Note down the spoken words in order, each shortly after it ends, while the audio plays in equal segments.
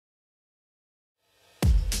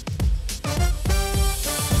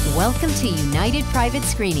Welcome to United Private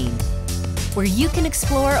Screening, where you can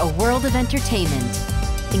explore a world of entertainment,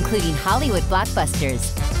 including Hollywood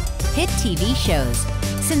blockbusters, hit TV shows,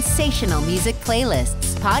 sensational music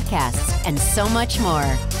playlists, podcasts, and so much more.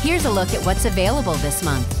 Here's a look at what's available this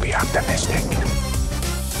month. Be optimistic.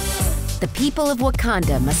 The people of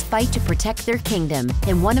Wakanda must fight to protect their kingdom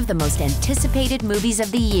in one of the most anticipated movies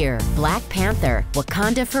of the year, Black Panther: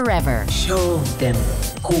 Wakanda Forever. Show them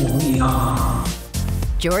who we are.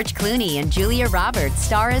 George Clooney and Julia Roberts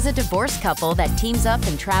star as a divorced couple that teams up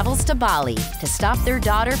and travels to Bali to stop their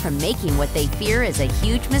daughter from making what they fear is a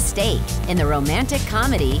huge mistake in the romantic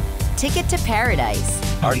comedy Ticket to Paradise.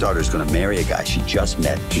 Our daughter's gonna marry a guy she just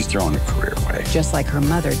met. She's throwing her career away. Just like her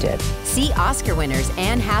mother did. See Oscar winners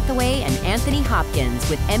Anne Hathaway and Anthony Hopkins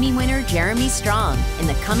with Emmy winner Jeremy Strong in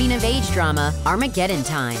the coming-of-age drama Armageddon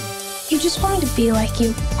Time. You just wanted to be like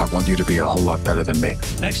you. I want you to be a whole lot better than me.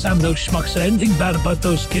 Next time those schmucks say anything bad about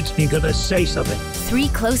those kids, you gotta say something. Three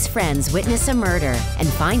close friends witness a murder and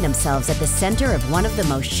find themselves at the center of one of the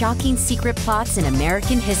most shocking secret plots in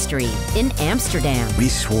American history, in Amsterdam. We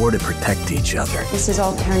swore to protect each other. This is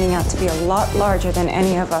all turning out to be a lot larger than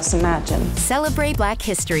any of us imagined. Celebrate Black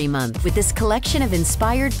History Month with this collection of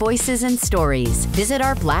inspired voices and stories. Visit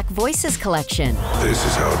our Black Voices collection. This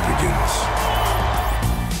is how it begins.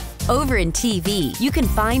 Over in TV, you can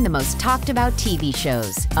find the most talked about TV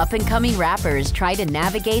shows. Up-and-coming rappers try to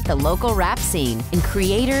navigate the local rap scene in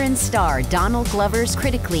creator and star Donald Glover's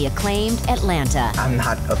critically acclaimed Atlanta. I'm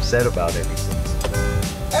not upset about anything.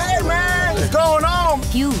 Hey man, what's going on?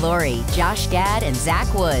 Hugh Laurie, Josh Gad, and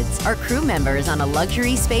Zach Woods are crew members on a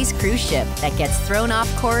luxury space cruise ship that gets thrown off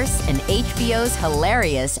course in HBO's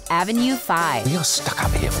hilarious Avenue 5. We are stuck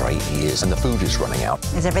up here for 8 years and the food is running out.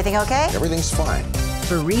 Is everything okay? Everything's fine.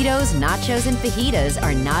 Burritos, nachos, and fajitas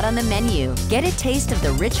are not on the menu. Get a taste of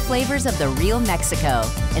the rich flavors of the real Mexico.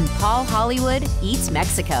 And Paul Hollywood eats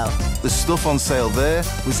Mexico. The stuff on sale there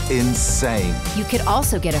was insane. You could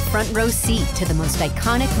also get a front row seat to the most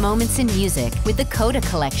iconic moments in music with the Coda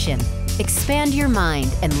Collection. Expand your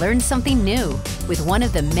mind and learn something new with one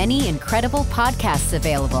of the many incredible podcasts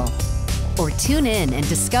available. Or tune in and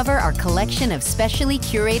discover our collection of specially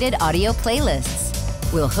curated audio playlists.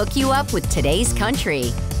 We'll hook you up with today's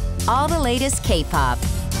country, all the latest K-pop,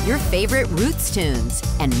 your favorite roots tunes,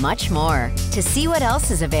 and much more. To see what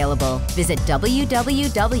else is available, visit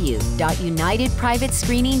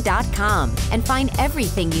www.unitedprivatescreening.com and find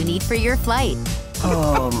everything you need for your flight.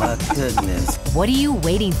 Oh my goodness. What are you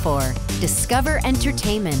waiting for? Discover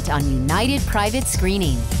entertainment on United Private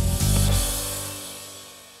Screening.